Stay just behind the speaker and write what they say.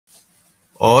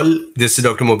all. This is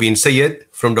Dr. Mobeen Sayed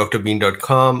from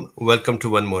Drbeen.com. Welcome to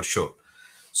one more show.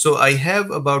 So I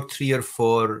have about 3 or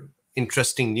 4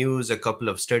 interesting news, a couple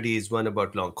of studies, one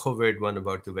about long COVID, one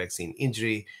about the vaccine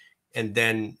injury, and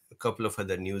then a couple of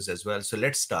other news as well. So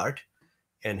let's start,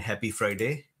 and happy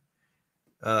Friday.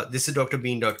 This is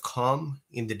Drbeen.com.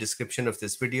 In the description of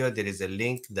this video, there is a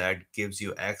link that gives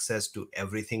you access to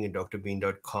everything in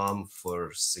Drbeen.com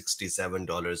for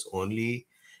 $67 only.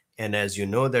 And as you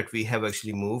know that we have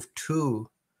actually moved to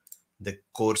the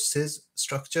courses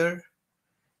structure.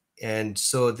 And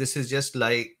so this is just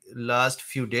like last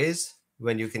few days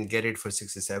when you can get it for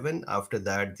 67. After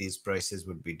that, these prices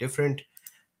would be different.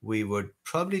 We would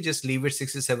probably just leave it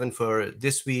 67 for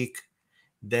this week.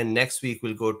 Then next week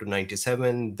we'll go to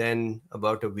 97. Then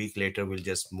about a week later, we'll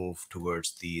just move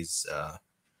towards these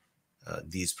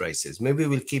prices. Maybe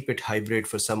we'll keep it hybrid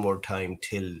for some more time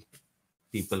till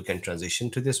people can transition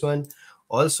to this one.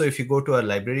 Also, if you go to our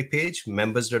library page,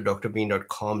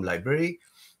 members.drbeen.com library,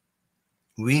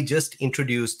 we just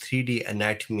introduced 3D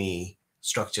anatomy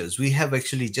structures. We have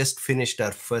actually just finished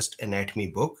our first anatomy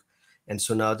book. And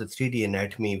so now the 3D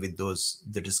anatomy with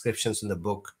the descriptions in the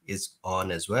book is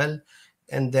on as well.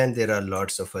 And then there are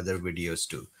lots of other videos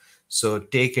too. So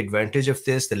take advantage of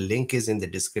this. The link is in the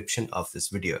description of this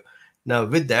video. Now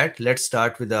with that, let's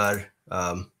start with our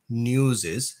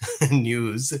news,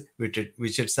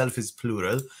 which itself is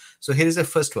plural. So here is the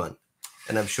first one,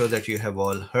 and I'm sure that you have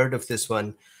all heard of this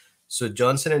one. So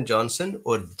Johnson & Johnson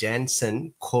or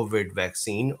Janssen COVID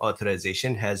vaccine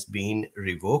authorization has been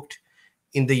revoked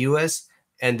in the US,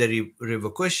 and the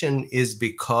revocation is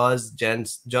because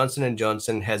Johnson &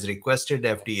 Johnson has requested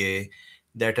FDA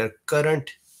that our current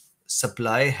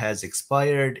supply has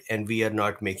expired and we are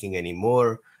not making any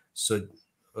more. So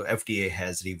FDA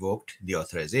has revoked the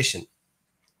authorization.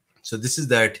 So this is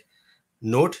that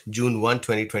note, June 1,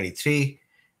 2023.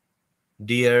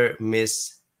 Dear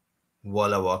Miss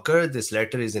Walla Walker, this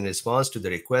letter is in response to the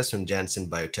request from Janssen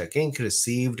Biotech Inc.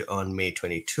 received on May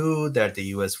 22 that the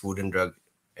US Food and Drug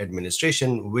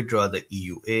Administration withdraw the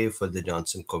EUA for the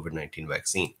Johnson COVID-19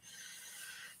 vaccine.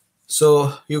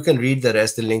 So you can read the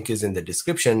rest. The link is in the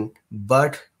description.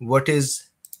 But what is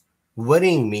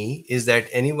worrying me is that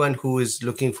anyone who is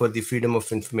looking for the Freedom of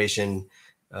Information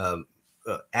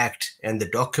Act and the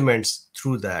documents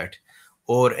through that,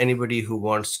 or anybody who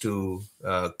wants to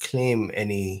claim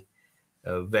any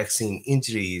vaccine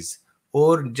injuries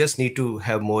or just need to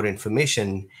have more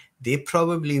information, they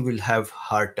probably will have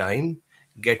hard time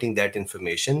getting that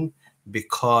information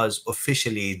because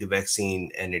officially the vaccine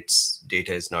and its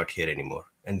data is not here anymore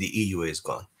and the EUA is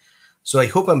gone. So I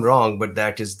hope I'm wrong, but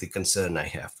that is the concern I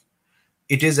have.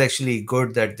 It is actually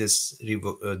good that this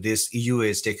EUA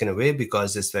is taken away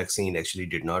because this vaccine actually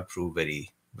did not prove very,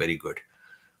 very good.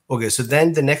 Okay, so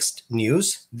then the next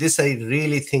news, this I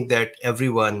really think that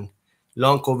everyone,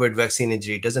 long COVID vaccine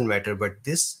injury, doesn't matter, but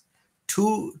this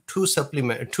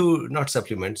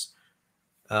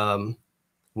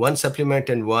one supplement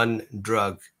and one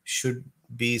drug should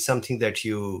be something that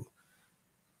you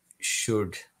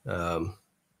should,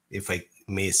 if I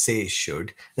may say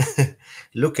should,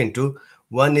 look into.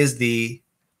 One is the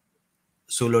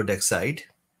Sulodexide,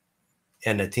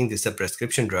 and I think this is a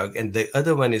prescription drug, and the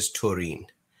other one is taurine.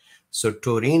 So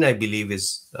taurine, I believe,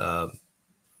 is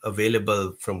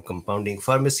available from compounding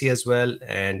pharmacy as well,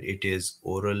 and it is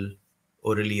orally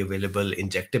available,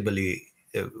 injectably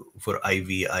for IV,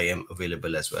 IM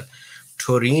available as well.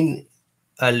 Taurine,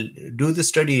 I'll do the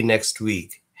study next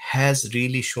week, has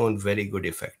really shown very good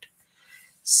effect.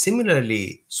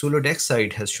 Similarly,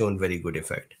 Sulodexide has shown very good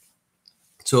effect.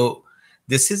 So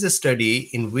this is a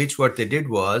study in which what they did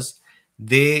was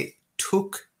they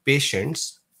took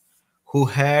patients who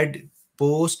had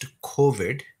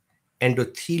post-COVID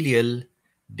endothelial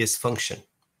dysfunction.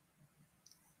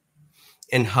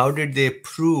 And how did they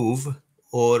prove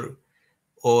or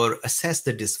assess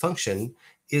the dysfunction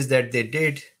is that they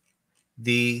did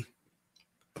the,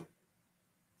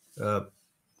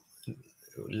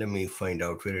 let me find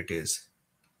out where it is,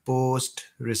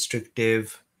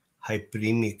 post-restrictive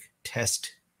hyperemic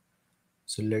test.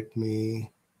 So let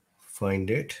me find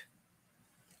it.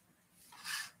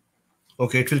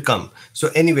 Okay, it will come. So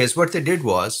anyways, what they did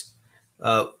was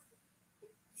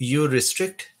you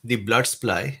restrict the blood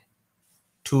supply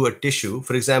to a tissue.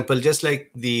 For example, just like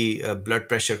the blood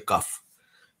pressure cuff,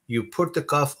 you put the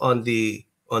cuff on the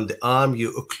arm,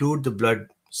 you occlude the blood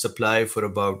supply for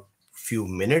about few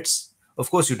minutes. Of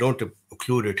course, you don't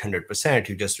occlude it 100%,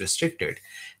 you just restrict it.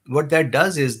 What that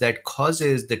does is that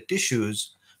causes the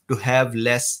tissues to have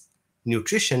less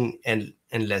nutrition and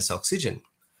less oxygen,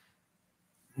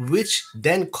 which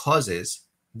then causes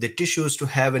the tissues to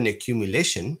have an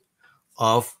accumulation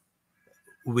of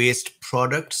waste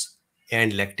products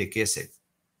and lactic acid.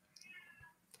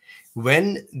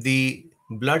 When the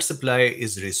blood supply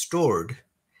is restored,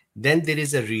 then there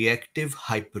is a reactive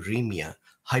hyperemia.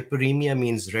 Hyperemia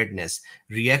means redness.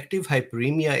 Reactive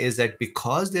hyperemia is that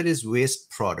because there is waste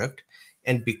product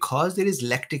and because there is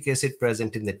lactic acid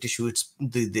present in the tissue,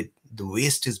 the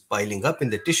waste is piling up in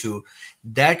the tissue,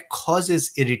 that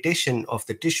causes irritation of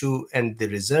the tissue, and the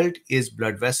result is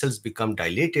blood vessels become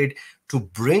dilated to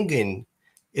bring in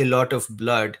a lot of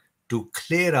blood to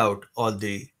clear out all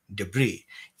the debris.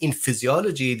 In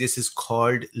physiology, this is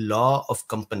called law of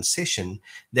compensation,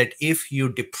 that if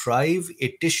you deprive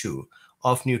a tissue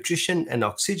of nutrition and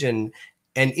oxygen,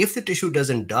 and if the tissue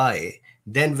doesn't die,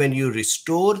 then when you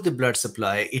restore the blood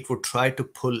supply, it would try to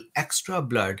pull extra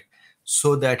blood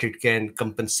so that it can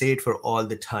compensate for all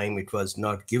the time it was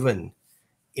not given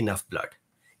enough blood.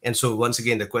 And so once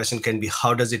again, the question can be,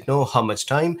 how does it know how much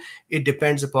time? It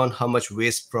depends upon how much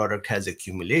waste product has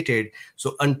accumulated.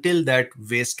 So until that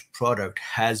waste product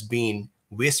has been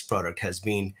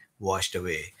washed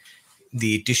away,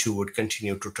 the tissue would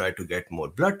continue to try to get more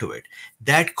blood to it.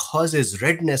 That causes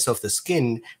redness of the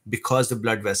skin because the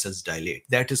blood vessels dilate.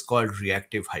 That is called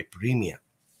reactive hyperemia.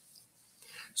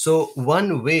 So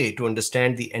one way to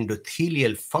understand the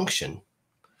endothelial function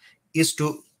is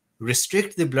to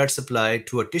restrict the blood supply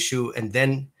to a tissue and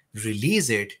then release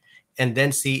it, and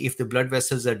then see if the blood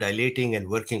vessels are dilating and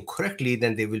working correctly,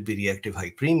 then they will be reactive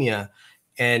hyperemia.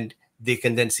 And they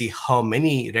can then see how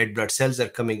many red blood cells are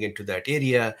coming into that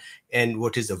area and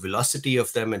what is the velocity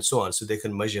of them and so on. So they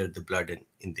can measure the blood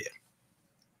in there.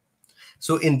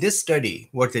 So in this study,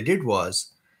 what they did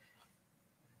was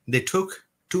they took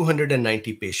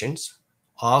 290 patients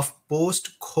of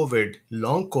post-COVID,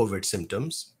 long COVID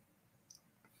symptoms.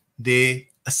 They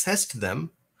assessed them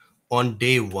on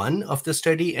day 1 of the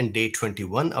study and day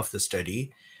 21 of the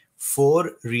study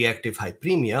for reactive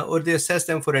hyperemia, or they assessed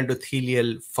them for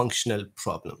endothelial functional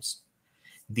problems.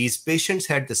 These patients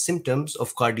had the symptoms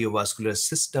of cardiovascular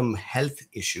system health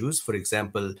issues, for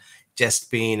example,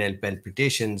 chest pain and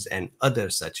palpitations and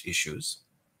other such issues.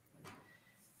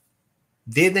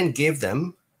 They then gave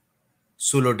them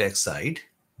Sulodexide,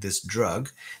 this drug.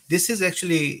 This is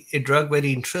actually a drug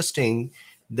very interesting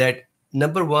that,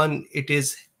 number one, it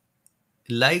is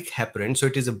like heparin, so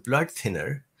it is a blood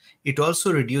thinner. It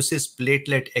also reduces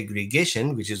platelet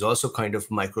aggregation, which is also kind of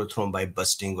microthrombi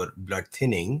busting or blood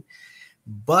thinning.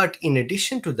 But in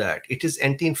addition to that, it is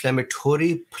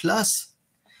anti-inflammatory, plus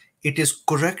it is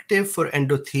corrective for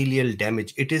endothelial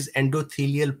damage. It is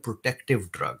endothelial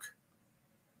protective drug.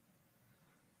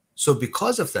 So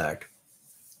because of that,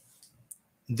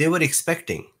 they were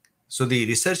expecting. So the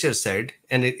researcher said,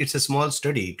 and it's a small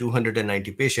study,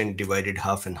 290 patients divided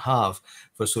half and half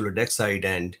for Sulodexide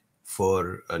and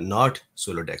for not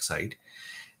Sulodexide.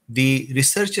 The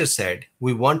researcher said,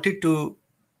 we wanted to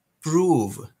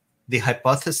prove the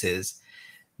hypothesis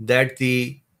that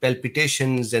the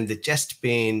palpitations and the chest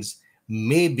pains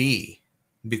may be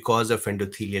because of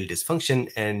endothelial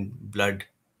dysfunction and blood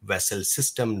vessel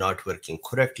system not working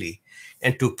correctly.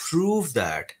 And to prove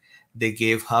that, they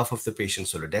gave half of the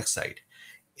patients Sulodexide.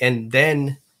 And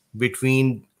then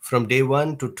from day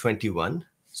 1 to 21,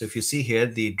 so if you see here,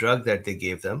 the drug that they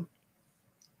gave them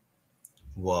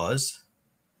was,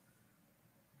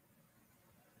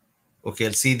 okay,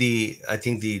 I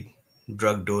think the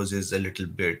drug dose is a little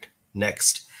bit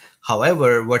next.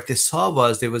 However, what they saw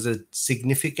was there was a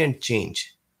significant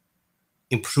change,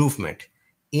 improvement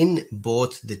in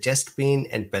both the chest pain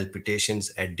and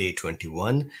palpitations at day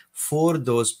 21 for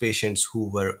those patients who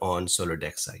were on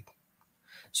Sulodexide.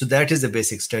 So that is the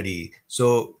basic study.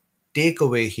 So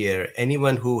takeaway here,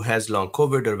 anyone who has long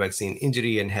COVID or vaccine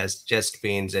injury and has chest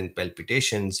pains and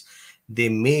palpitations, they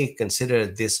may consider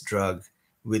this drug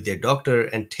with their doctor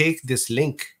and take this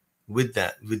link with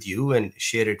you and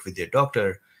share it with your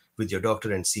doctor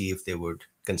and see if they would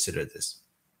consider this.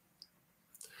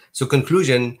 So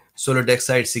conclusion,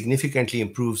 Sulodexide significantly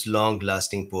improves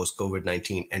long-lasting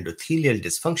post-COVID-19 endothelial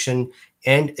dysfunction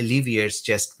and alleviates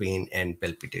chest pain and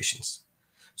palpitations.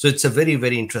 So it's a very,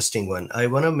 very interesting one. I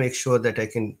want to make sure that I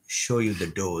can show you the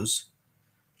dose.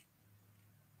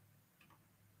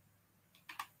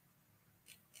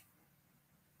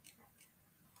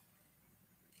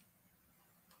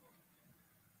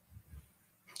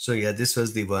 So yeah, this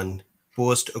was the one.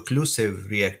 Post-occlusive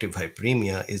reactive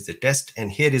hyperemia is the test,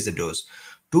 and here is the dose.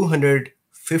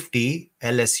 250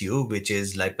 LSU, which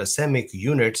is lipasemic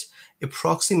units,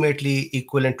 approximately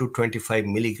equivalent to 25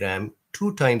 milligram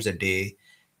 2 times a day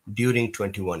during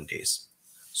 21 days.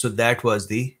 So that was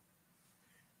the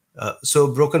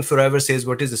So Broken Forever says,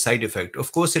 what is the side effect?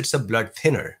 Of course, it's a blood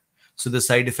thinner. So the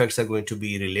side effects are going to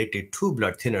be related to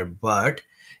blood thinner. But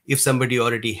if somebody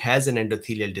already has an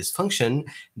endothelial dysfunction,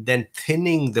 then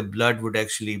thinning the blood would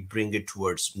actually bring it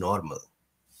towards normal.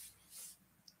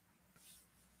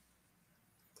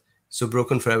 So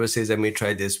Broken Forever says, I may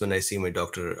try this when I see my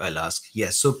doctor. I'll ask.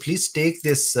 Yes. So please take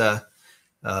this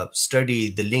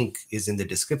study. The link is in the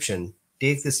description.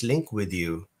 Take this link with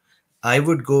you. I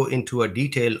would go into a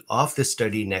detail of the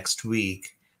study next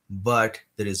week, but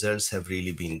the results have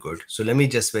really been good. So let me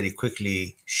just very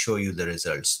quickly show you the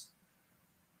results.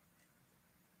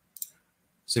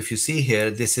 So if you see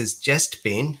here, this is chest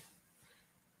pain,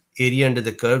 area under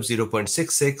the curve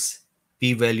 0.66,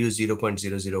 p-value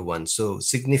 0.001. So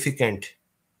significant,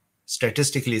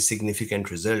 statistically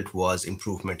significant result was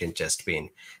improvement in chest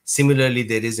pain. Similarly,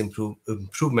 there is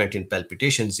improvement in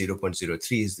palpitations,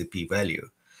 0.03 is the p-value.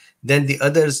 Then the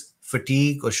others,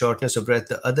 fatigue or shortness of breath,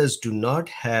 the others do not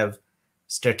have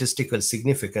statistical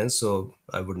significance, so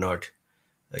I would not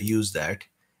use that.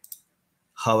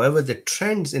 However, the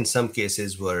trends in some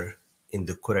cases were in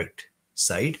the correct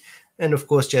side. And of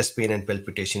course, chest pain and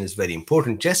palpitation is very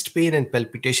important. Chest pain and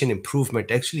palpitation improvement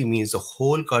actually means the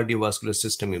whole cardiovascular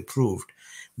system improved.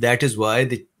 That is why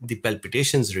the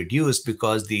palpitations reduced,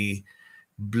 because the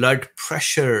blood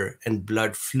pressure and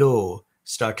blood flow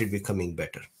started becoming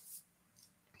better.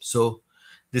 So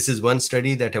this is one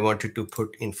study that I wanted to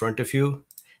put in front of you.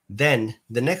 Then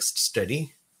the next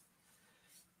study.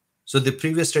 So the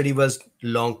previous study was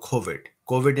long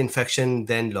COVID infection,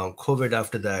 then long COVID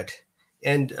after that.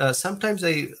 And sometimes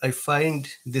I find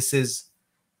this is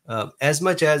as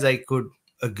much as I could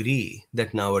agree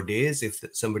that nowadays, if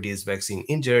somebody is vaccine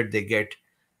injured, they get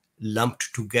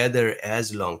lumped together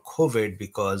as long COVID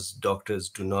because doctors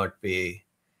do not pay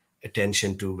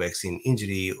attention to vaccine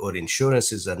injury or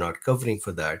insurances are not covering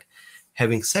for that.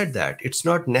 Having said that, it's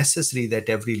not necessary that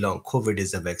every long COVID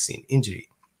is a vaccine injury.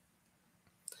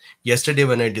 Yesterday,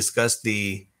 when I discussed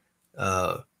the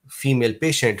female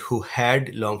patient who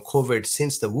had long COVID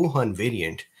since the Wuhan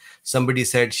variant, somebody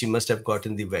said she must have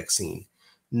gotten the vaccine.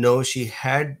 No, she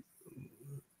had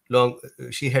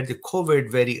the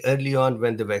COVID very early on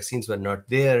when the vaccines were not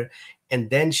there, and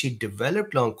then she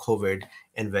developed long COVID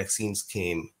and vaccines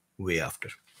came way after.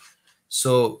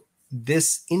 So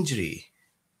this injury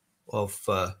of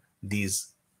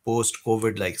these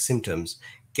post-COVID like symptoms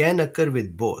can occur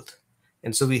with both.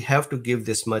 And so we have to give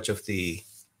this much of the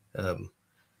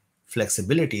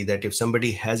flexibility that if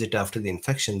somebody has it after the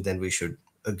infection, then we should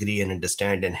agree and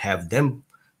understand and have them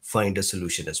find a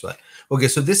solution as well. Okay,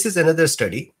 so this is another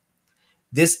study.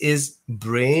 This is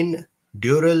brain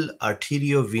dural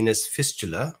arteriovenous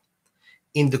fistula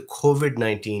in the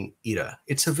COVID-19 era.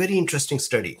 It's a very interesting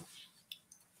study.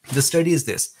 The study is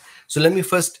this. So let me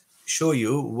first show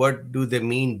you what do they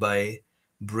mean by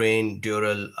brain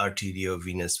dural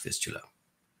arteriovenous fistula.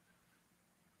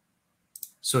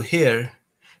 So here,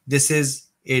 this is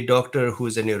a doctor who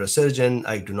is a neurosurgeon.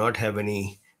 I do not have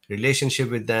any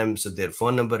relationship with them, so their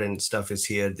phone number and stuff is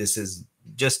here. This is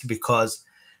just because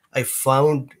I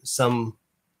found some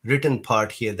written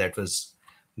part here that was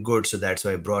good, so that's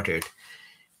why I brought it.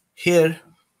 Here,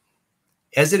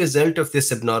 as a result of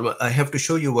this abnormal, I have to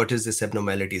show you what is this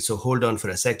abnormality, so hold on for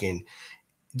a second.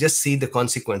 Just see the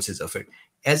consequences of it.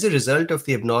 As a result of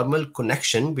the abnormal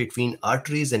connection between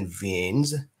arteries and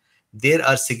veins, there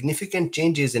are significant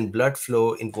changes in blood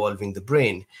flow involving the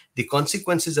brain. The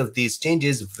consequences of these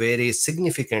changes vary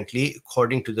significantly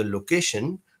according to the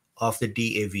location of the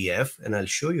DAVF, and I'll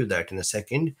show you that in a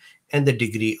second, and the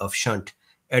degree of shunt.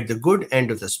 At the good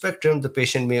end of the spectrum, the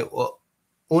patient may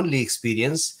only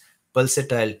experience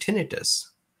pulsatile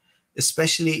tinnitus,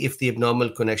 especially if the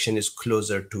abnormal connection is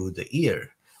closer to the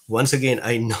ear. Once again,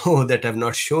 I know that I've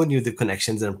not shown you the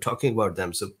connections and I'm talking about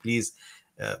them, so please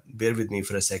bear with me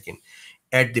for a second.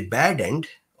 At the bad end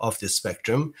of the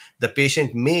spectrum, the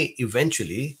patient may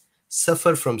eventually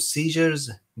suffer from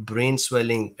seizures, brain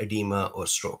swelling, edema, or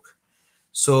stroke.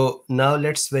 So now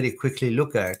let's very quickly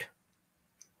look at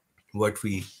what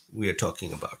we are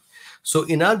talking about. So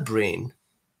in our brain,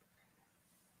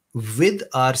 with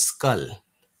our skull,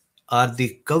 are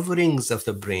the coverings of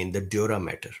the brain, the dura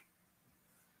mater.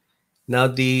 Now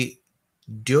the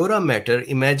dura mater,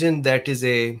 imagine that is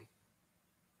a,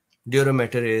 dura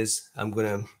mater is, I'm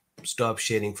going to stop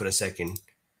sharing for a second.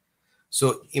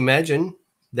 So imagine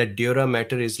that dura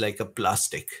mater is like a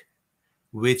plastic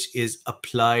which is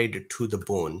applied to the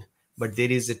bone, but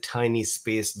there is a tiny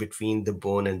space between the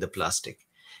bone and the plastic.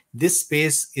 This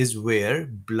space is where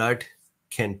blood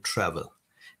can travel.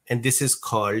 And this is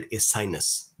called a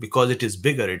sinus because it is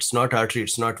bigger. It's not artery,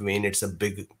 it's not vein, it's a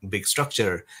big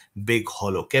structure, big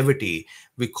hollow cavity.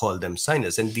 We call them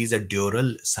sinus, and these are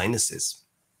dural sinuses.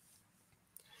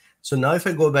 So now if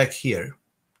I go back here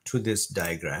to this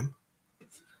diagram,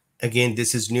 again,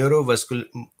 this is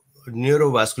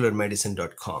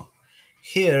neurovascularmedicine.com.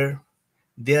 Here,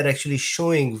 they are actually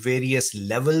showing various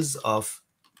levels of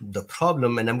the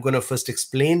problem, and I'm going to first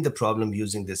explain the problem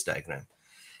using this diagram.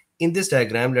 In this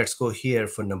diagram, let's go here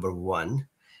for number 1.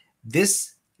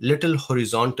 This little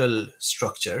horizontal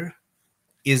structure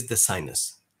is the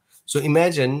sinus. So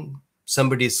imagine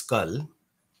somebody's skull,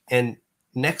 and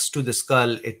next to the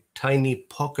skull, a tiny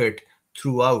pocket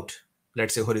throughout,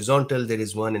 let's say horizontal, there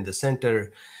is one in the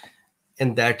center,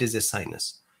 and that is a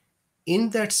sinus. In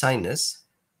that sinus,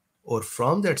 or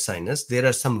from that sinus, there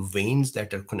are some veins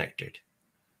that are connected,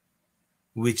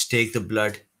 which take the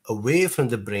blood away from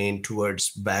the brain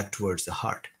back towards the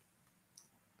heart.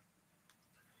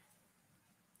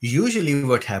 Usually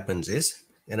what happens is,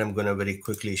 and I'm going to very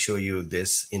quickly show you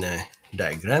this in a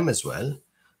diagram as well.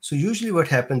 So usually what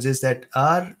happens is that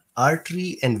our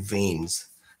artery and veins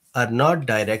are not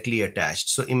directly attached.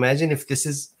 So imagine if this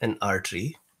is an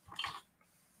artery,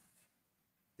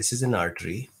 this is an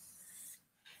artery,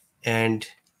 and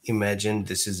imagine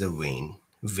this is a vein.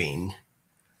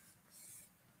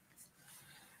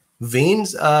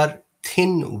 Veins are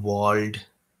thin-walled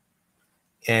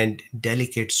and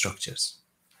delicate structures.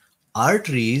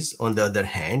 Arteries, on the other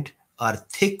hand, are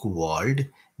thick-walled.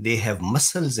 They have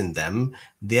muscles in them.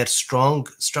 They are strong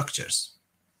structures.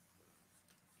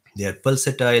 They are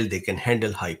pulsatile. They can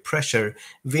handle high pressure.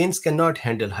 Veins cannot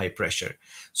handle high pressure.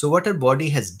 So what our body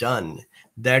has done,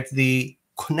 that the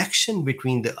connection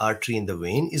between the artery and the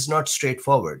vein is not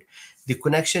straightforward. The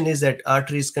connection is that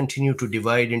arteries continue to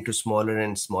divide into smaller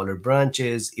and smaller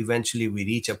branches. Eventually, we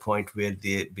reach a point where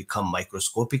they become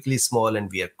microscopically small,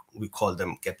 and we call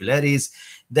them capillaries.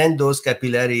 Then those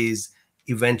capillaries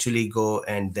eventually go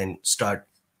and then start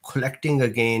collecting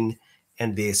again,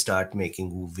 and they start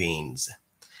making veins.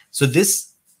 So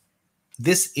this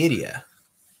area,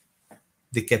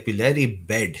 the capillary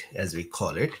bed, as we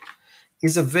call it,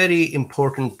 is a very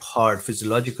important part,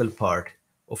 physiological part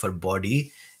of our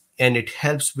body, and it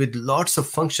helps with lots of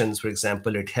functions. For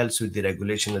example, it helps with the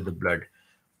regulation of the blood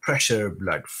pressure,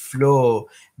 blood flow.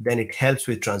 Then it helps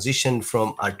with transition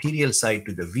from arterial side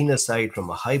to the venous side, from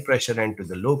a high pressure end to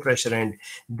the low pressure end.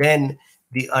 Then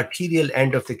the arterial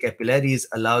end of the capillaries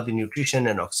allow the nutrition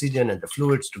and oxygen and the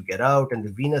fluids to get out, and the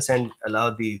venous end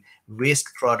allow the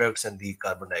waste products and the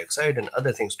carbon dioxide and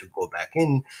other things to go back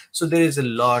in. So there is a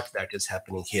lot that is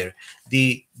happening here.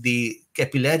 The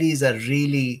capillaries are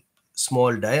really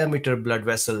small diameter blood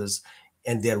vessels,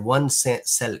 and they're one cell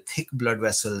thick blood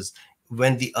vessels.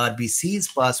 When the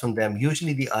RBCs pass from them,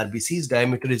 usually the RBC's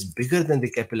diameter is bigger than the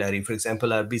capillary. For example,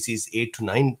 RBC is 8 to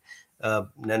 9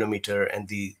 nanometer, and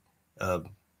the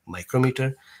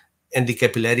micrometer, and the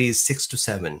capillary is 6 to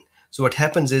 7. So what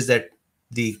happens is that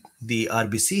the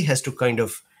RBC has to kind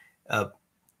of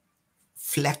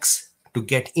flex to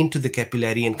get into the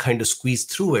capillary and kind of squeeze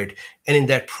through it. And in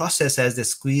that process, as they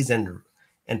squeeze and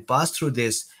pass through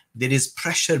this, there is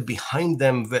pressure behind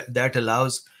them that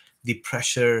allows the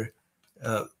pressure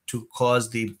to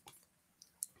cause the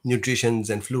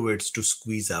nutritions and fluids to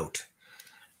squeeze out.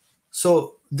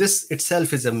 So this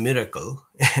itself is a miracle,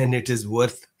 and it is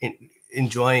worth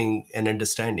enjoying and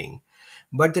understanding.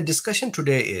 But the discussion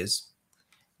today is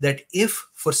that if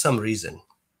for some reason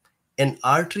an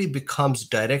artery becomes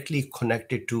directly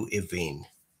connected to a vein,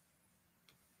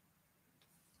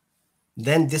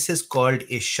 then this is called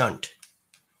a shunt.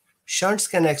 Shunts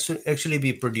can actually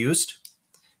be produced.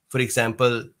 For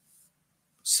example,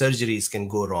 surgeries can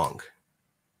go wrong.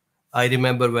 I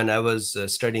remember when I was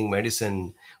studying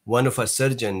medicine, one of our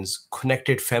surgeons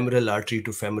connected femoral artery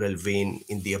to femoral vein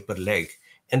in the upper leg,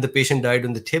 and the patient died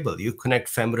on the table. You connect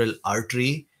femoral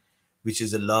artery, which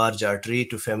is a large artery,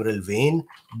 to femoral vein,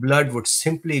 blood would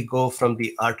simply go from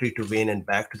the artery to vein and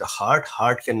back to the heart.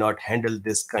 Heart cannot handle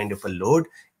this kind of a load.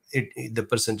 The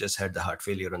person just had the heart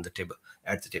failure on the table,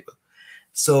 at the table.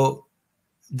 So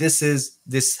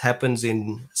this happens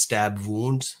in stab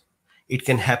wounds. It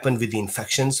can happen with the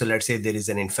infection. So let's say there is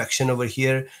an infection over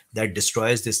here that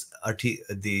destroys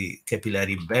the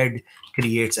capillary bed,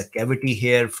 creates a cavity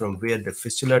here from where the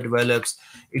fistula develops.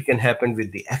 It can happen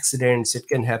with the accidents. It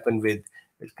can happen with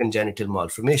congenital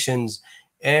malformations,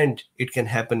 and it can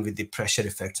happen with the pressure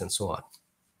effects and so on.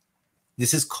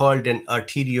 This is called an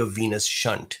arteriovenous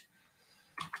shunt.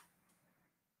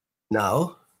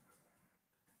 Now,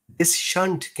 this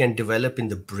shunt can develop in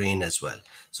the brain as well.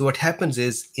 So what happens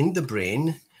is, in the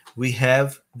brain, we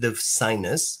have the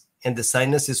sinus, and the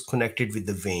sinus is connected with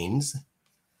the veins.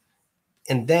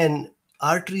 And then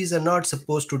arteries are not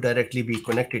supposed to directly be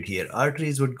connected here.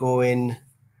 Arteries would go in,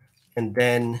 and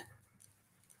then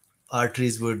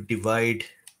arteries would divide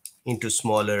into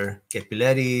smaller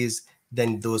capillaries.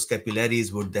 Then those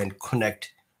capillaries would then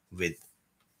connect with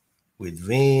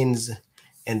veins,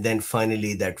 and then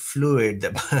finally that fluid,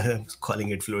 I'm calling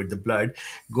it fluid, the blood,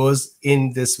 goes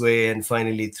in this way and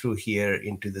finally through here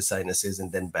into the sinuses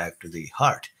and then back to the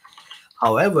heart.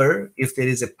 However, if there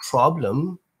is a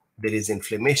problem, there is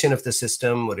inflammation of the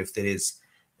system, or if there is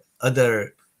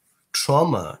other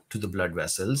trauma to the blood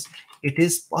vessels, it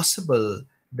is possible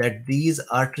that these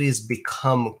arteries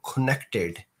become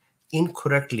connected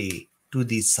incorrectly to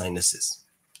these sinuses.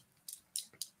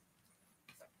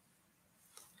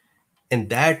 And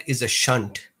that is a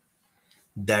shunt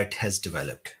that has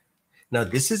developed. Now,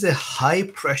 this is a high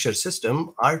pressure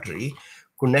system, artery,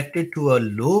 connected to a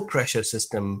low pressure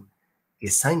system, a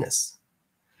sinus.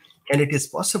 And it is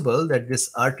possible that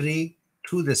this artery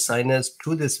through the sinus,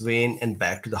 through this vein, and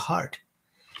back to the heart.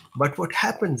 But what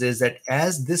happens is that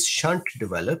as this shunt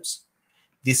develops,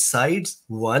 the sides,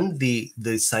 one, the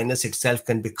sinus itself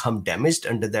can become damaged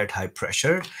under that high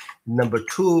pressure. Number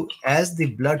two, as the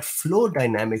blood flow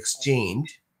dynamics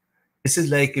change, this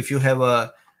is like if you have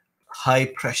a high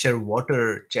pressure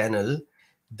water channel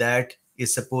that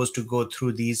is supposed to go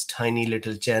through these tiny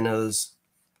little channels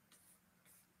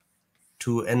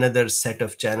to another set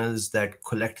of channels that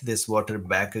collect this water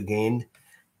back again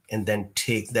and then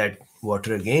take that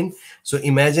water again. So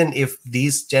imagine if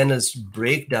these channels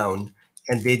break down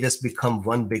and they just become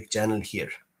one big channel here.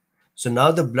 So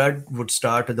now the blood would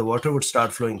start, the water would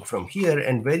start flowing from here,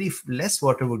 and very less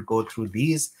water would go through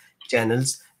these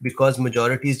channels because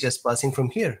majority is just passing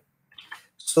from here.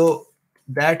 So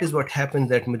that is what happens,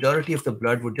 that majority of the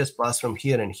blood would just pass from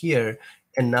here and here.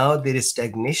 And now there is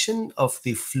stagnation of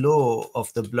the flow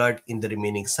of the blood in the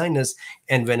remaining sinus.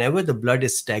 And whenever the blood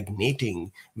is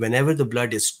stagnating, whenever the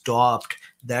blood is stopped,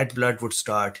 that blood would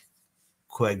start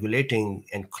coagulating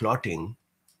and clotting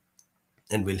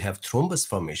and will have thrombus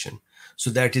formation. So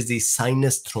that is the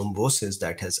sinus thrombosis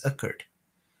that has occurred.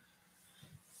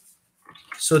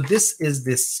 So this is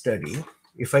this study.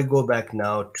 If I go back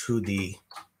now to the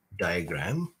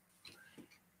diagram,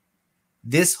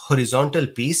 this horizontal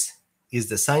piece is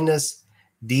the sinus.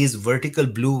 These vertical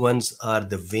blue ones are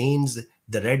the veins.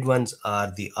 The red ones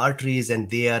are the arteries, and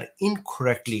they are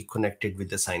incorrectly connected with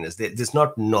the sinus. This is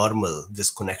not normal, this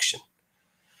connection.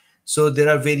 So there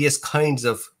are various kinds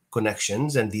of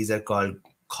connections, and these are called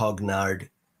Cognard,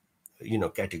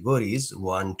 categories,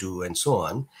 1, 2, and so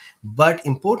on. But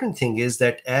important thing is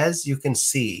that as you can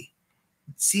see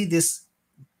this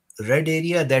red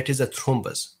area, that is a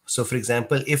thrombus. So for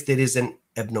example, if there is an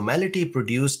abnormality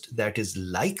produced that is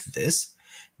like this,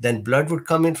 then blood would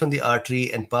come in from the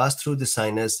artery and pass through the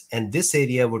sinus, and this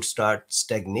area would start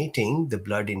stagnating the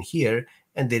blood in here,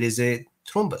 and there is a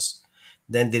thrombus.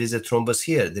 Then there is a thrombus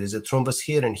here, there is a thrombus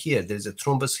here and here, there is a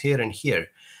thrombus here and here.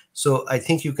 So I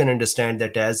think you can understand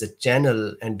that as the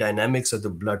channel and dynamics of the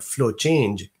blood flow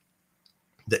change,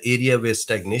 the area where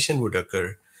stagnation would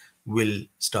occur will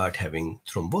start having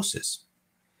thrombosis.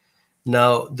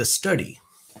 Now, the study,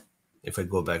 if I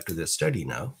go back to the study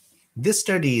now, this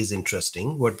study is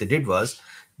interesting. What they did was,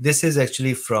 this is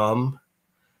actually from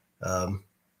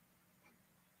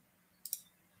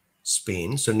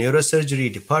Spain. So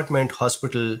Neurosurgery Department,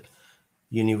 Hospital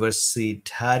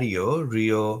Universitario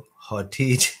Rio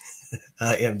Hortige.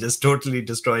 I am just totally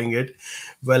destroying it.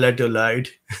 Valladolid,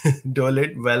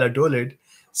 Valladolid,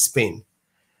 Spain.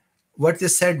 What they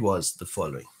said was the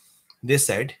following. They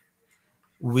said,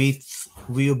 we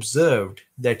observed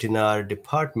that in our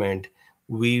department,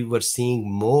 we were seeing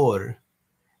more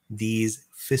these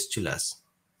fistulas.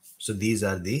 So these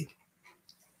are the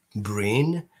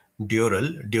brain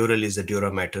dural is a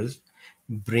dura mater,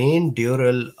 brain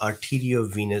dural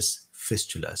arteriovenous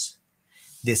fistulas.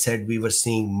 They said we were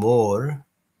seeing more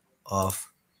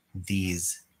of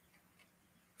these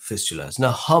fistulas.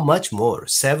 Now, how much more?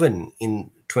 7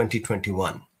 in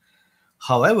 2021.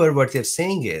 However, what they're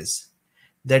saying is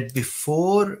that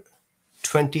before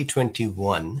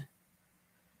 2021,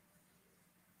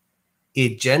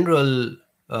 a general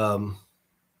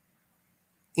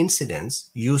incidence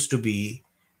used to be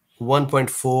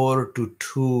 1.4 to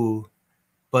 2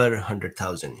 per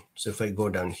 100,000. So if I go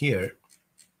down here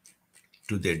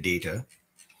to their data,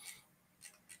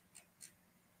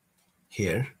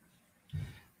 here,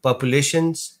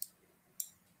 populations,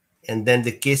 and then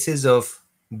the cases of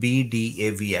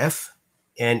BDAVF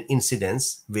and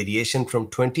incidence variation from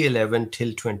 2011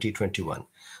 till 2021.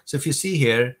 So if you see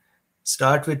here,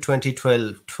 start with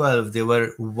 2012, there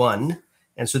were 1.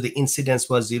 And so the incidence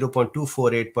was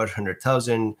 0.248 per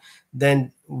 100,000,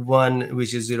 then 1,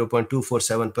 which is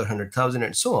 0.247 per 100,000,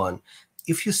 and so on.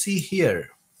 If you see here,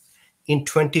 in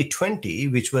 2020,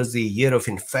 which was the year of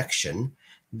infection,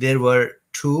 there were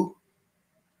 2,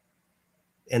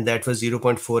 and that was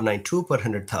 0.492 per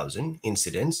 100,000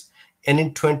 incidents. And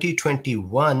in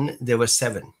 2021, there were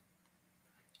 7,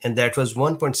 and that was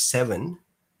 1.7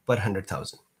 per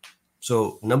 100,000.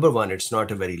 So number one, it's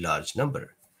not a very large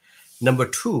number. Number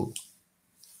two,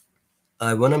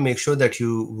 I want to make sure that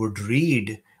you would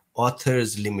read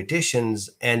authors' limitations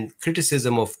and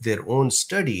criticism of their own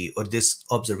study or this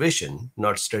observation,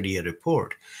 not study a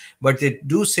report. But they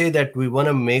do say that we want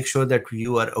to make sure that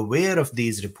you are aware of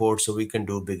these reports so we can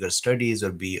do bigger studies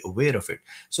or be aware of it.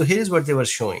 So here's what they were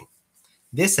showing.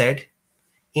 They said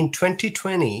in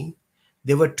 2020,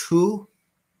 there were 2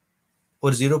 or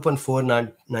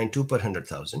 0.492 per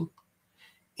 100,000.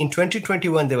 In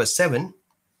 2021, there were 7,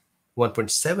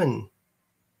 1.7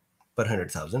 per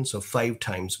 100,000, so 5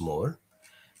 times more.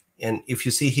 And if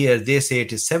you see here, they say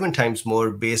it is 7 times more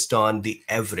based on the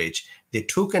average. They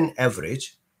took an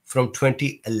average from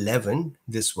 2011,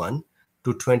 this one,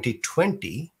 to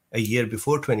 2020, a year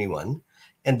before 21,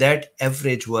 and that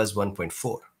average was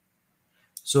 1.4.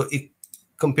 So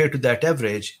compared to that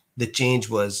average, the change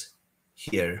was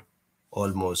here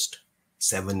almost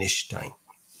 7-ish time.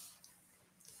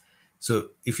 So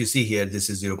if you see here, this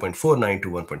is 0.49 to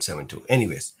 1.72.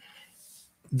 Anyways,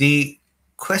 the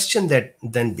question that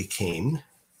then became,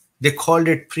 they called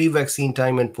it pre-vaccine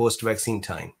time and post-vaccine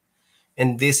time.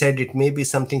 And they said it may be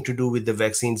something to do with the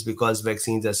vaccines because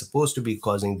vaccines are supposed to be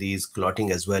causing these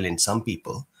clotting as well in some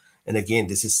people. And again,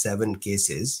 this is 7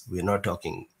 cases. We're not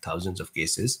talking thousands of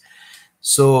cases.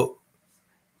 So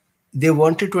they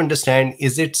wanted to understand,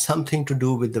 is it something to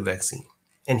do with the vaccine?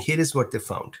 And here is what they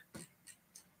found.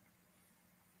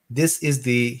 This is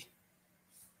the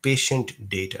patient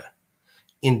data.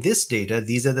 In this data,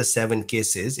 these are the 7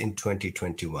 cases in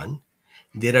 2021.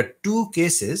 There are 2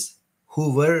 cases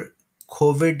who were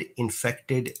COVID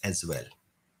infected as well.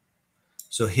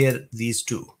 So here, these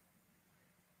 2.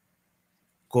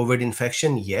 COVID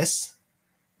infection, yes.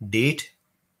 Date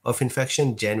of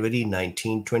infection, January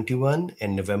 19, 21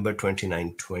 and November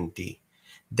 29, 20.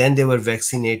 Then they were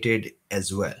vaccinated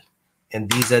as well. And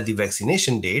these are the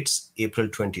vaccination dates, April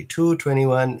 22,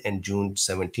 21 and June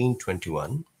 17,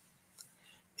 21.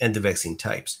 And the vaccine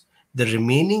types. The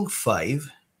remaining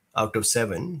 5 out of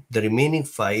 7, the remaining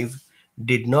 5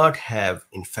 did not have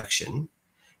infection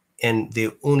and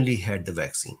they only had the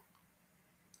vaccine.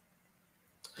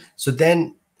 So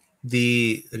then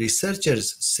the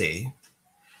researchers say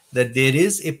that there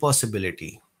is a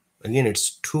possibility, again,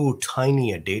 it's too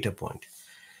tiny a data point.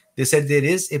 They said there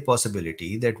is a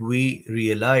possibility that we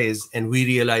realize, and we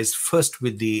realized first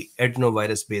with the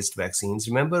adenovirus-based vaccines.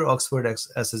 Remember Oxford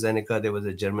AstraZeneca, there was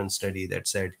a German study that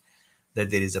said that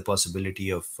there is a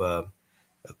possibility of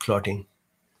clotting.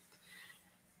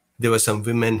 There were some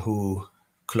women who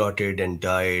clotted and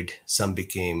died. Some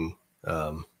became,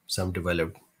 some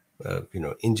developed,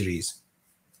 injuries.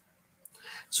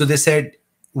 So they said,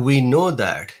 we know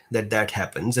that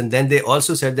happens. And then they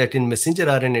also said that in messenger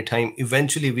RNA time,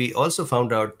 eventually we also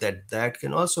found out that that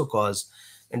can also cause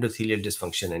endothelial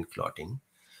dysfunction and clotting.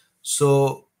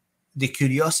 So the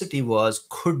curiosity was,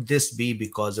 could this be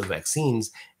because of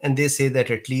vaccines? And they say that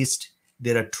at least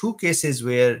there are 2 cases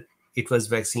where it was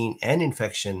vaccine and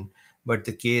infection, but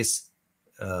the case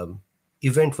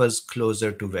event was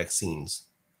closer to vaccines.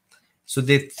 So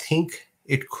they think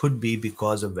it could be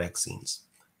because of vaccines.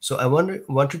 So I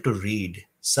wanted to read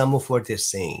some of what they're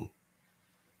saying.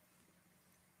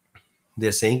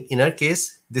 They're saying, in our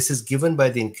case, this is given by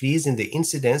the increase in the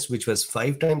incidence, which was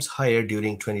 5 times higher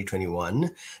during 2021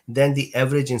 than the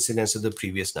average incidence of the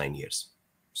previous 9 years.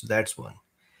 So that's one.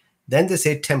 Then they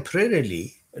say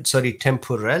temporality,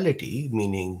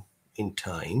 meaning in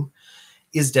time,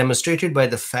 is demonstrated by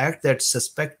the fact that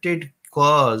suspected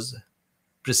cause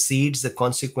precedes the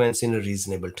consequence in a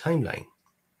reasonable timeline.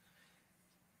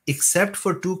 Except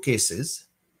for 2 cases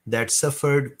that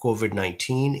suffered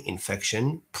COVID-19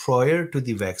 infection prior to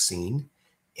the vaccine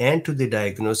and to the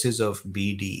diagnosis of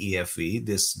BDEFV,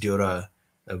 this dura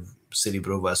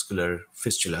cerebrovascular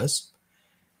fistulas,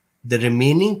 the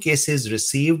remaining cases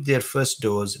received their first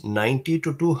dose 90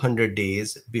 to 200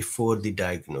 days before the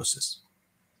diagnosis.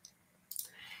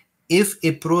 If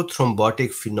a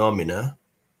prothrombotic phenomena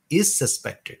is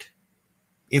suspected,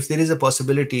 if there is a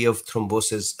possibility of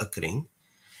thrombosis occurring,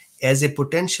 as a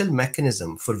potential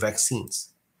mechanism for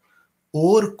vaccines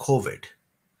or COVID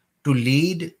to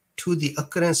lead to the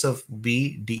occurrence of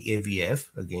BDAVF,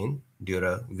 again,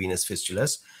 dura venous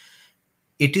fistulas,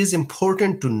 it is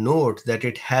important to note that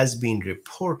it has been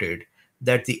reported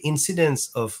that the incidence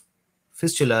of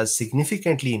fistulas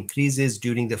significantly increases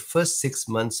during the first 6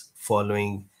 months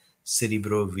following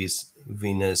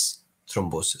cerebrovenous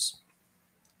thrombosis.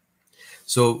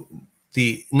 So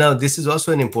now this is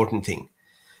also an important thing.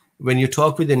 When you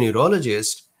talk with a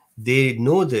neurologist, they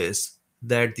know this,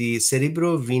 that the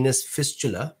cerebrovenous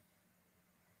fistula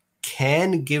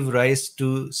can give rise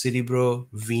to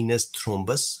cerebrovenous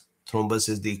thrombus. Thrombus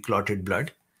is the clotted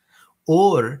blood.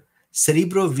 Or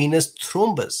cerebrovenous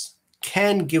thrombus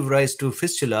can give rise to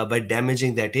fistula by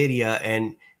damaging that area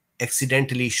and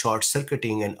accidentally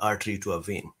short-circuiting an artery to a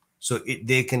vein. So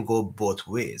they can go both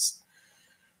ways.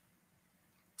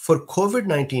 For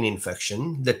COVID-19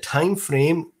 infection, the time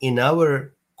frame in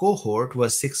our cohort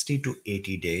was 60 to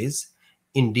 80 days.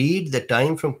 Indeed, the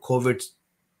time from COVID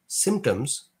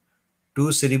symptoms to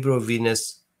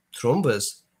cerebrovenous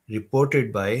thrombus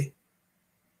reported by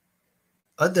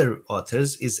other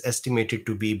authors is estimated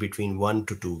to be between 1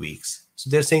 to 2 weeks. So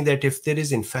they're saying that if there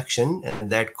is infection and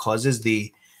that causes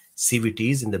the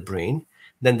CVTs in the brain,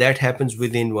 then that happens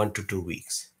within 1 to 2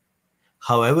 weeks.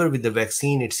 However, with the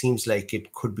vaccine, it seems like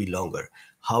it could be longer.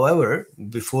 However,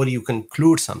 before you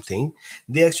conclude something,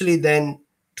 they actually then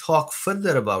talk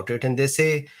further about it, and they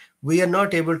say, we are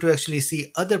not able to actually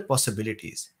see other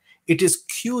possibilities. It is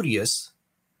curious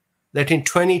that in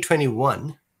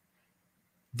 2021,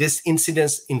 this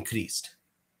incidence increased.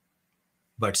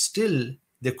 But still,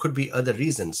 there could be other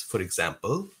reasons. For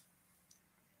example,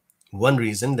 one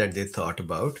reason that they thought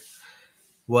about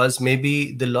was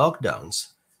maybe the lockdowns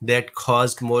that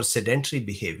caused more sedentary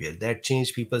behavior, that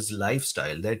changed people's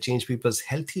lifestyle, that changed people's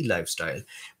healthy lifestyle.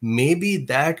 Maybe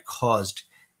that caused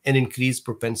an increased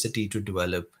propensity to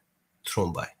develop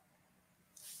thrombi.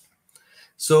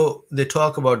 So they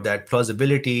talk about that.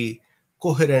 Plausibility,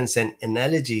 coherence, and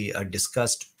analogy are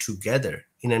discussed together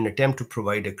in an attempt to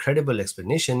provide a credible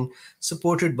explanation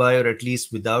supported by, or at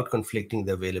least without conflicting,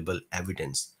 the available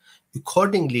evidence.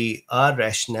 Accordingly, our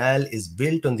rationale is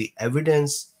built on the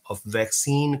evidence of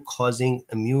vaccine causing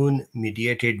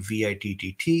immune-mediated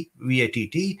VITT,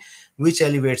 which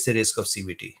elevates the risk of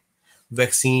CVT,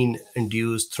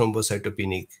 vaccine-induced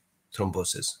thrombocytopenic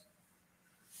thrombosis.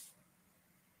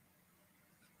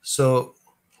 So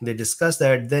they discuss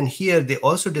that. Then here they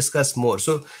also discuss more.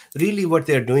 So really what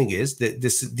they're doing is,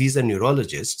 these are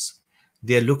neurologists.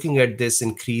 They're looking at this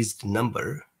increased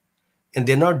number, and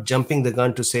they're not jumping the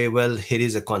gun to say, well, here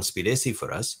is a conspiracy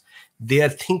for us. They are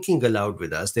thinking aloud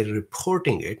with us. They're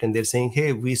reporting it, and they're saying,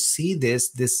 hey, we see this.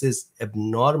 This is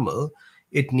abnormal.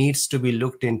 It needs to be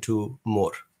looked into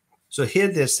more. So here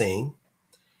they're saying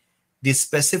the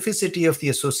specificity of the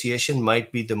association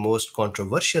might be the most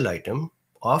controversial item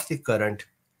of the current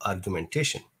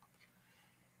argumentation.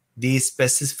 The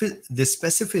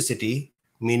specificity,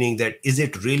 meaning that is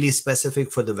it really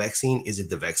specific for the vaccine? Is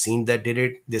it the vaccine that did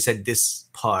it? They said this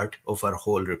part of our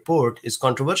whole report is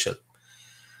controversial.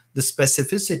 The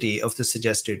specificity of the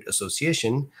suggested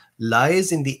association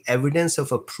lies in the evidence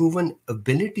of a proven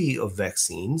ability of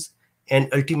vaccines and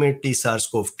ultimately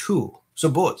SARS-CoV-2, so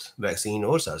both vaccine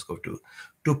or SARS-CoV-2,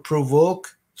 to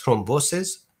provoke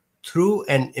thrombosis through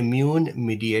an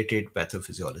immune-mediated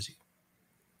pathophysiology.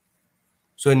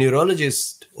 So a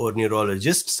neurologist or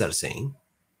neurologists are saying,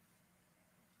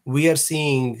 we are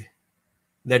seeing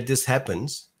that this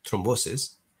happens,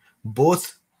 thrombosis,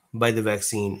 both by the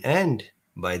vaccine and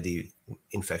by the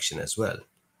infection as well.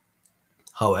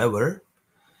 However,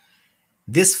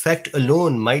 this fact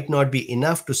alone might not be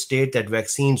enough to state that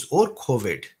vaccines or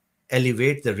COVID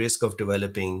elevate the risk of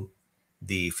developing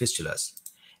the fistulas.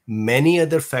 Many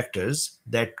other factors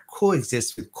that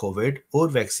coexist with COVID or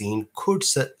vaccine could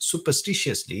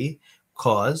surreptitiously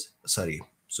cause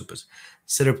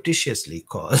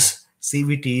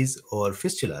CVTs or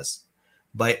fistulas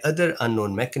by other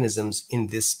unknown mechanisms in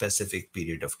this specific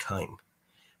period of time.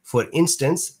 For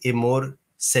instance, a more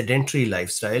sedentary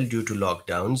lifestyle due to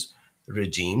lockdowns,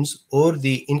 regimes, or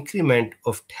the increment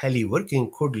of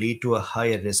teleworking could lead to a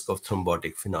higher risk of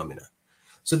thrombotic phenomena.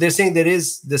 So they're saying there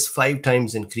is this 5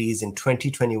 times increase in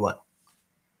 2021.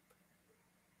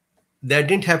 That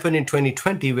didn't happen in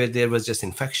 2020 where there was just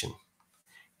infection.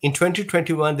 In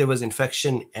 2021, there was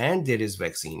infection and there is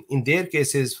vaccine. In their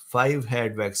cases, 5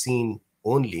 had vaccine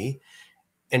only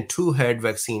and 2 had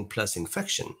vaccine plus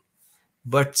infection.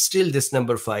 But still this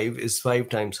number 5 is 5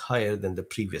 times higher than the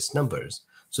previous numbers.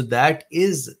 So that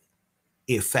is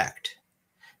a fact.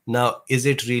 Now, is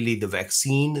it really the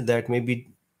vaccine that may be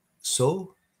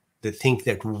so? they think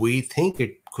that we think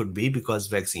it could be because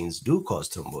vaccines do cause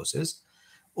thrombosis,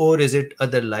 or is it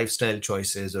other lifestyle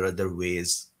choices or other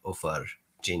ways of our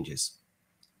changes?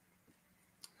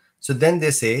 So then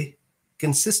they say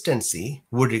consistency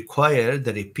would require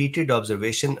the repeated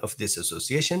observation of this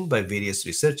association by various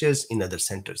researchers in other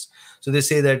centers. So they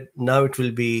say that now it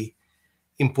will be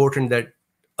important that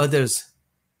others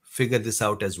figure this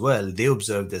out as well. They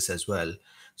observe this as well.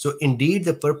 So indeed,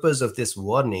 the purpose of this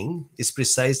warning is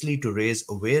precisely to raise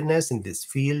awareness in this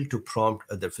field, to prompt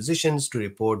other physicians to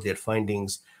report their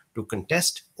findings, to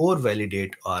contest or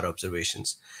validate our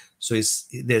observations. So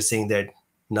they're saying that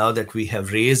now that we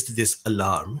have raised this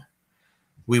alarm,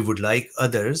 we would like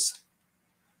others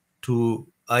to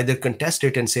either contest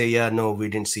it and say, yeah, no, we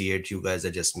didn't see it, you guys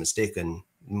are just mistaken,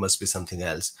 it must be something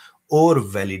else, or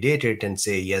validate it and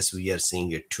say, yes, we are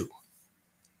seeing it too.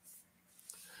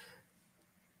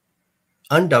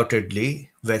 Undoubtedly,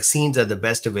 vaccines are the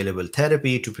best available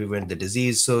therapy to prevent the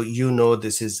disease. So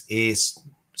this is a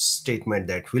statement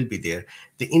that will be there.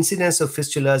 The incidence of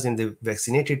fistulas in the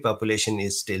vaccinated population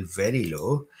is still very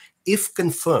low. If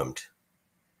confirmed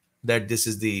that this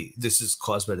is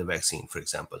caused by the vaccine, for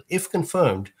example, if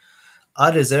confirmed,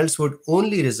 our results would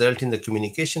only result in the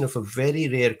communication of a very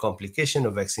rare complication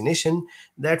of vaccination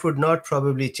that would not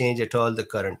probably change at all the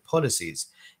current policies.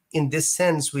 In this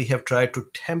sense, we have tried to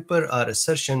temper our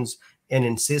assertions and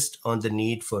insist on the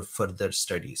need for further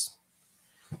studies.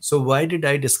 So why did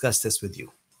I discuss this with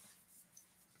you?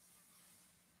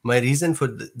 My reason for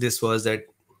this was that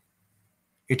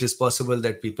it is possible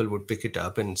that people would pick it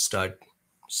up and start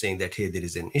saying that, hey, there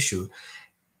is an issue.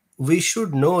 We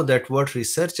should know that what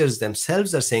researchers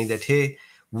themselves are saying, that, hey,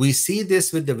 we see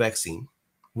this with the vaccine.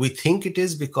 We think it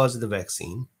is because of the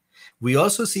vaccine. We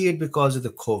also see it because of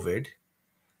the COVID.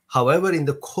 However, in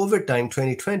the COVID time,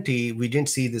 2020, we didn't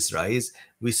see this rise.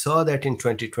 We saw that in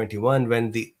 2021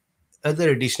 when the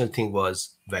other additional thing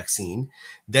was vaccine.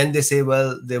 Then they say,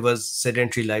 well, there was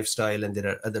sedentary lifestyle and there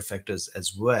are other factors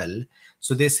as well.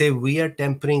 So they say we are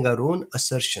tempering our own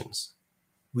assertions.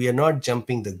 We are not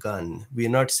jumping the gun. We are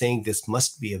not saying this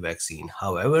must be a vaccine.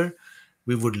 However,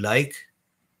 we would like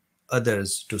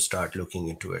others to start looking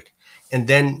into it. And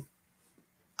then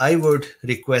I would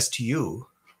request you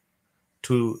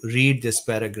to read this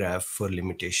paragraph for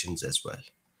limitations as well.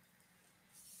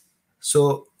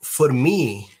 So for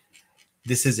me,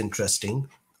 this is interesting.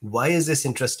 Why is this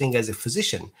interesting as a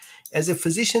physician? As a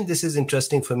physician, this is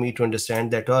interesting for me to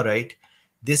understand that, all right,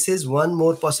 this is one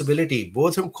more possibility,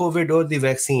 both from COVID or the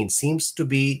vaccine, seems to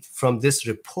be from this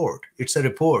report. It's a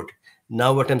report.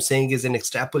 Now what I'm saying is an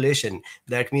extrapolation.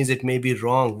 That means it may be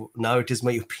wrong. Now it is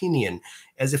my opinion.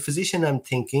 As a physician, I'm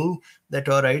thinking that,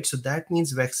 all right, so that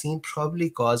means vaccine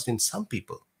probably caused in some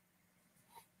people.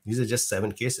 These are just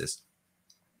 7 cases.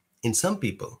 In some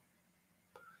people,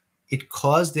 it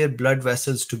caused their blood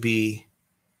vessels to be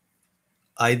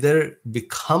either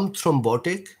become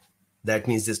thrombotic. That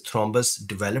means this thrombus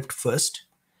developed first,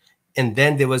 and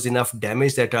then there was enough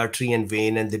damage that artery and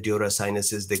vein and the dura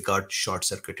sinuses, they got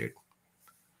short-circuited.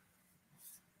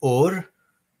 Or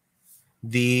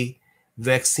the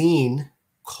vaccine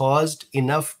caused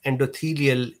enough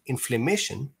endothelial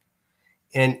inflammation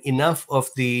and enough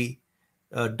of the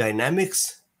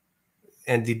dynamics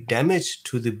and the damage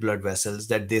to the blood vessels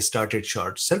that they started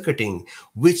short-circuiting,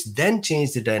 which then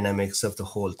changed the dynamics of the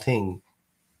whole thing,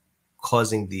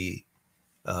 causing the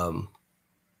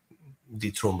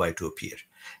thrombi to appear.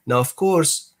 Now, of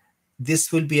course,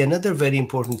 this will be another very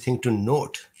important thing to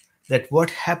note, that what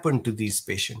happened to these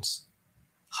patients?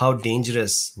 How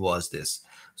dangerous was this?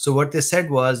 So what they said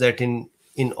was that in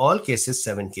all cases,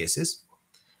 7 cases,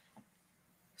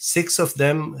 6 of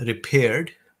them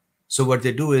repaired. So what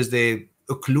they do is they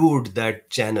occlude that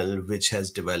channel which has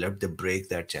developed, they break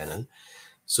that channel.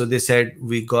 So they said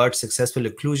we got successful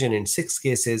occlusion in 6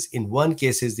 cases. In 1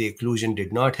 case, the occlusion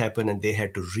did not happen and they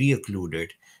had to re-occlude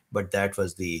it, but that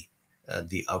was the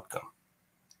outcome.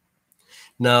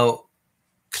 Now,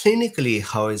 clinically,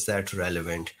 how is that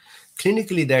relevant?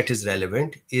 Clinically, that is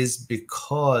relevant is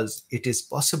because it is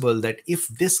possible that if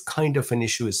this kind of an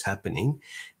issue is happening,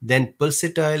 then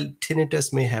pulsatile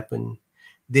tinnitus may happen.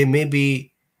 There may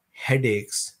be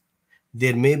headaches.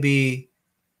 There may be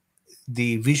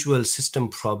the visual system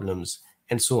problems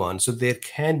and so on. So there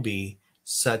can be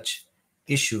such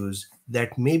issues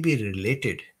that may be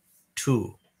related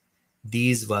to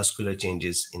these vascular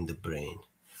changes in the brain.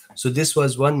 So this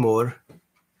was one more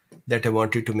that I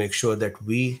wanted to make sure that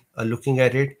we are looking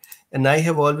at it. And I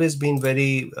have always been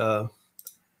very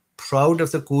proud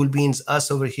of the cool beans,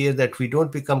 us over here, that we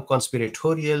don't become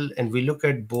conspiratorial and we look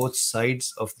at both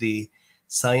sides of the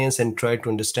science and try to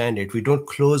understand it. We don't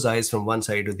close eyes from one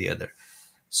side to the other.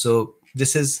 So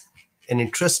this is an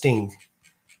interesting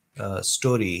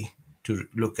story to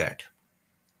look at.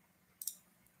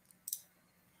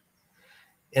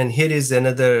 And here is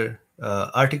another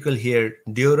article here,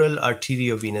 dural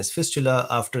arteriovenous fistula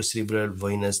after cerebral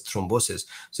venous thrombosis.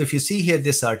 So if you see here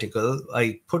this article,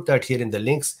 I put that here in the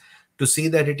links to see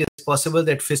that it is possible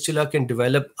that fistula can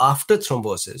develop after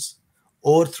thrombosis,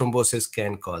 or thrombosis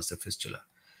can cause the fistula.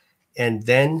 And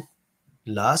then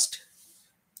last,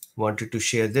 wanted to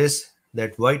share this,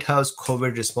 that White House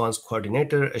COVID response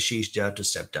coordinator Ashish Jha to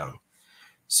step down.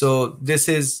 So this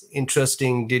is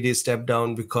interesting. Did he step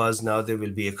down because now there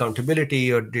will be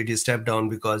accountability, or did he step down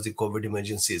because the COVID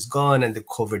emergency is gone and the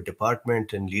COVID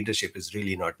department and leadership is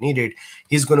really not needed?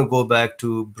 He's going to go back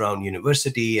to Brown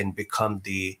University and become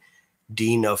the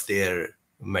dean of their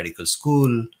medical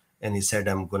school. And he said,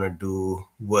 I'm going to do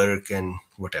work and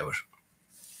whatever.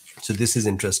 So this is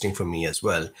interesting for me as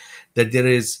well, that there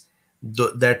is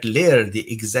that layer,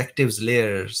 the executives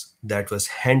layers that was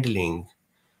handling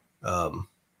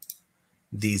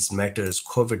these matters,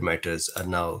 COVID matters, are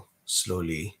now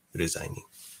slowly resigning.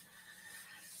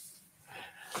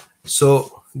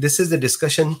 So this is the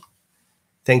discussion.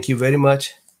 Thank you very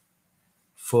much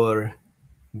for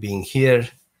being here,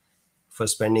 for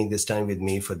spending this time with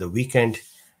me for the weekend.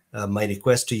 My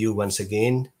request to you once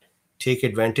again, take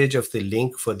advantage of the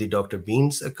link for the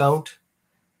Drbeen's account.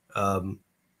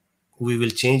 We will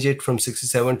change it from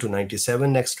 67 to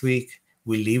 97 next week.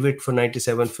 We'll leave it for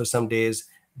 97 for some days.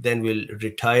 Then we'll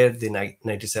retire the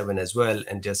 97 as well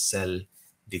and just sell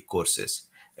the courses.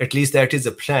 At least that is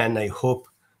a plan. I hope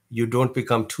you don't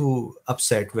become too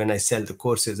upset when I sell the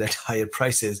courses at higher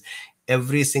prices.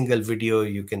 Every single video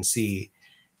you can see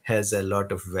has a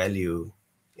lot of value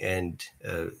and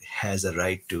has a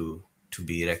right to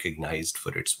be recognized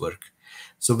for its work.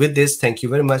 So with this, thank you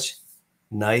very much.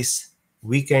 Nice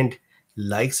weekend.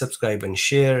 Like, subscribe, and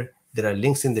share. There are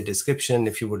links in the description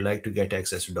if you would like to get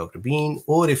access to Drbeen,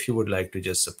 or if you would like to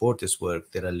just support this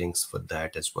work, there are links for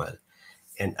that as well.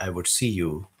 And I would see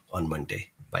you on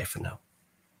Monday. Bye for now.